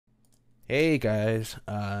Hey guys,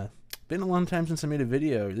 been a long time since I made a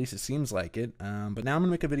video, or at least it seems like it, but now I'm gonna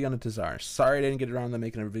make a video on the TzHaar. Sorry I didn't get around to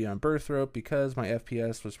making a video on Birth Rope because my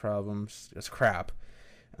FPS was problems, it's crap.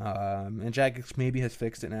 And Jagex maybe has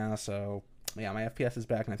fixed it now, so yeah, my FPS is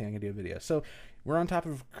back and I think I can do a video. So, we're on top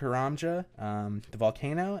of Karamja, the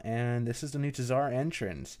volcano, and this is the new TzHaar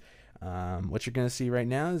entrance. What you're gonna see right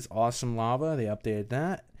now is awesome lava, they updated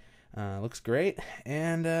that. Looks great,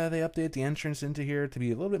 and they updated the entrance into here to be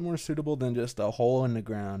a little bit more suitable than just a hole in the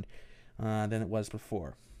ground than it was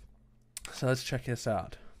before. So let's check this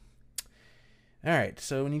out. Alright,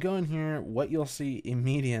 so when you go in here, what you'll see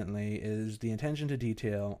immediately is the attention to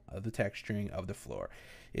detail of the texturing of the floor.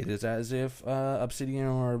 It is as if obsidian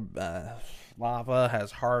or lava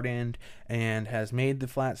has hardened and has made the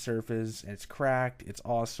flat surface. It's cracked, it's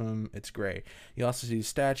awesome, it's great. You also see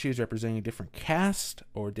statues representing different caste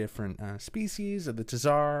or different species of the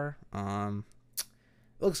TzHaar. It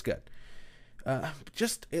looks good.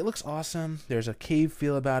 It looks awesome. There's a cave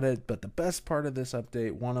feel about it, but the best part of this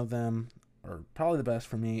update, one of them, or probably the best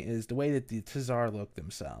for me, is the way that the TzHaar look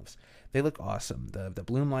themselves. They look awesome. The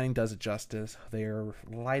bloom lighting does it justice. They're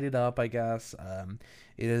lighted up, I guess.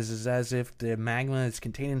 It is as if the magma is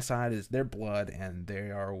contained inside is their blood, and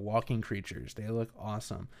they are walking creatures. They look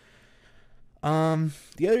awesome.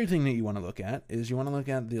 The other thing that you want to look at is you want to look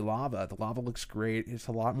at the lava. The lava looks great. It's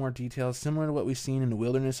a lot more detailed, similar to what we've seen in the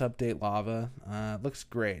Wilderness Update lava. It looks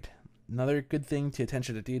great. Another good thing to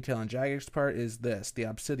attention to detail on Jagex's part is this, the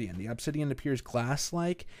obsidian. The obsidian appears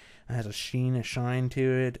glass-like, it has a sheen, a shine to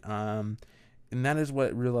it, and that is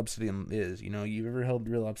what real obsidian is. You know, you've ever held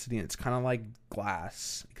real obsidian, it's kind of like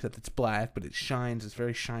glass, except it's black, but it shines, it's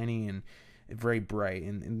very shiny and very bright,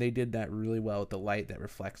 and they did that really well with the light that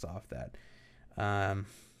reflects off that. And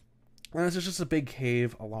it's just a big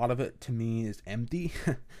cave. A lot of it, to me, is empty,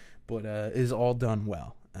 but is all done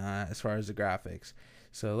well as far as the graphics.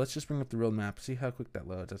 So let's just bring up the real map, see how quick that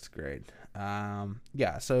loads. That's great.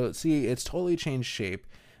 Yeah, so see, it's totally changed shape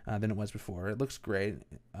than it was before. It looks great,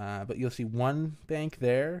 but you'll see one bank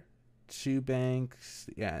there, two banks,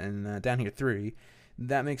 yeah, and down here three.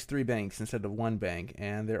 That makes three banks instead of one bank,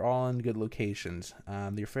 and they're all in good locations.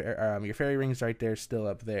 Your fairy ring's right there, still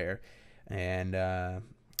up there, and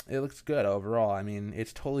it looks good overall. I mean,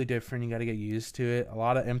 it's totally different. You got to get used to it. A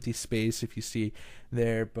lot of empty space if you see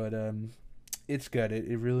there, but it's good.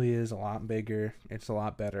 It really is a lot bigger. It's a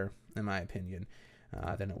lot better, in my opinion,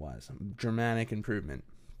 than it was. Dramatic improvement.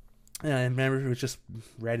 And I remember it was just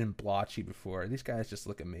red and blotchy before. These guys just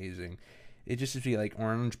look amazing. It just used to be like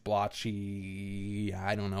orange, blotchy,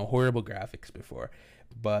 I don't know, horrible graphics before.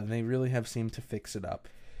 But they really have seemed to fix it up.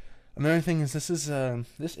 Another thing is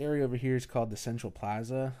this area over here is called the Central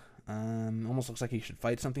Plaza. Almost looks like you should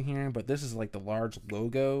fight something here, but this is like the large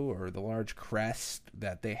logo or the large crest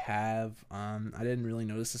that they have. I didn't really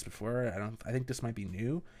notice this before. I think this might be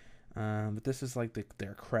new, but this is like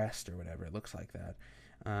their crest or whatever. It looks like that.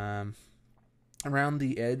 Around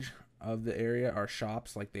the edge of the area are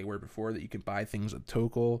shops like they were before that you can buy things with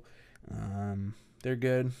Tokel. They're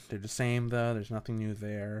good. They're the same though. There's nothing new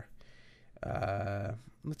there.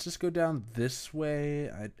 Let's just go down this way.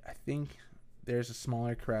 I think there's a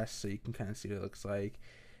smaller crest, so you can kind of see what it looks like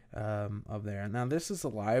up there. Now this is a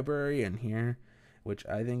library in here, which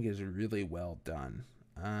I think is really well done.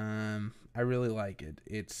 I really like it.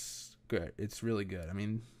 It's good. It's really good. I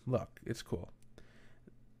mean, look, it's cool.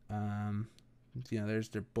 You know, there's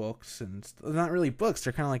their books, and not really books.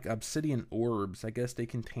 They're kind of like obsidian orbs. I guess they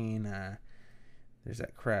contain. There's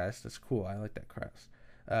that crest. That's cool. I like that crest.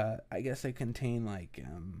 I guess they contain like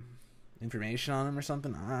information on them or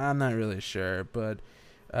something. I'm not really sure, but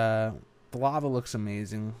the lava looks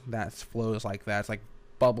amazing. That flows like that. It's like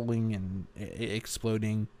bubbling and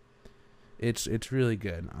exploding. It's really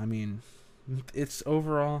good. I mean, it's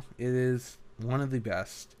overall it is one of the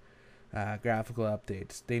best graphical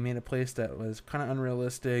updates. They made a place that was kind of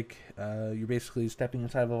unrealistic. You're basically stepping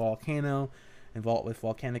inside of a volcano and with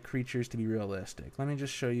volcanic creatures to be realistic. Let me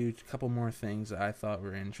just show you a couple more things that I thought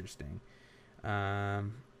were interesting.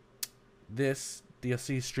 You'll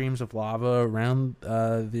see streams of lava around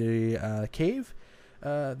the cave.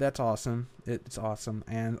 That's awesome. It's awesome.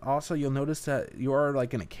 And also you'll notice that you are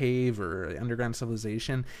like in a cave or underground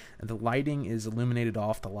civilization, and the lighting is illuminated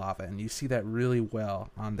off the lava, and you see that really well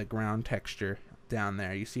on the ground texture down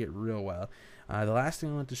there. You see it real well. The last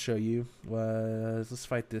thing I wanted to show you was, let's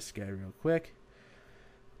fight this guy real quick.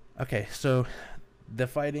 Okay, so the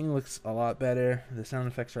fighting looks a lot better. The sound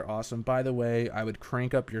effects are awesome. By the way, I would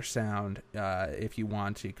crank up your sound if you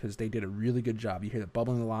want to, because they did a really good job. You hear the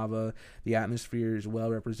bubbling lava. The atmosphere is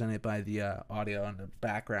well represented by the audio and the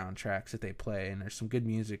background tracks that they play, and there's some good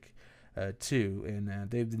music too, and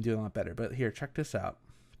they've been doing a lot better. But here, check this out.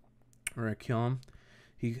 We're gonna kill him.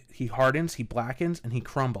 He hardens, he blackens, and he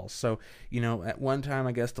crumbles. So, at one time,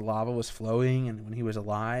 I guess the lava was flowing and when he was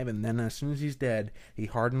alive, and then as soon as he's dead, he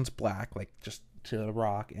hardens black, like just to the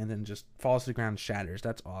rock, and then just falls to the ground and shatters.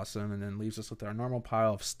 That's awesome, and then leaves us with our normal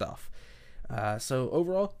pile of stuff. So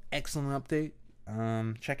overall, excellent update.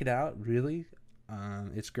 Check it out, really.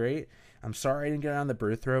 It's great. I'm sorry I didn't get on the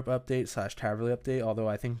birth rope update / Taverley update, although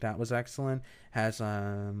I think that was excellent. Has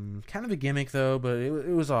kind of a gimmick though, but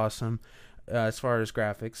it was awesome. As far as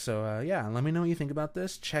graphics. So yeah, let me know what you think about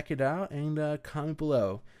this. Check it out and comment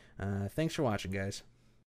below. Thanks for watching, guys.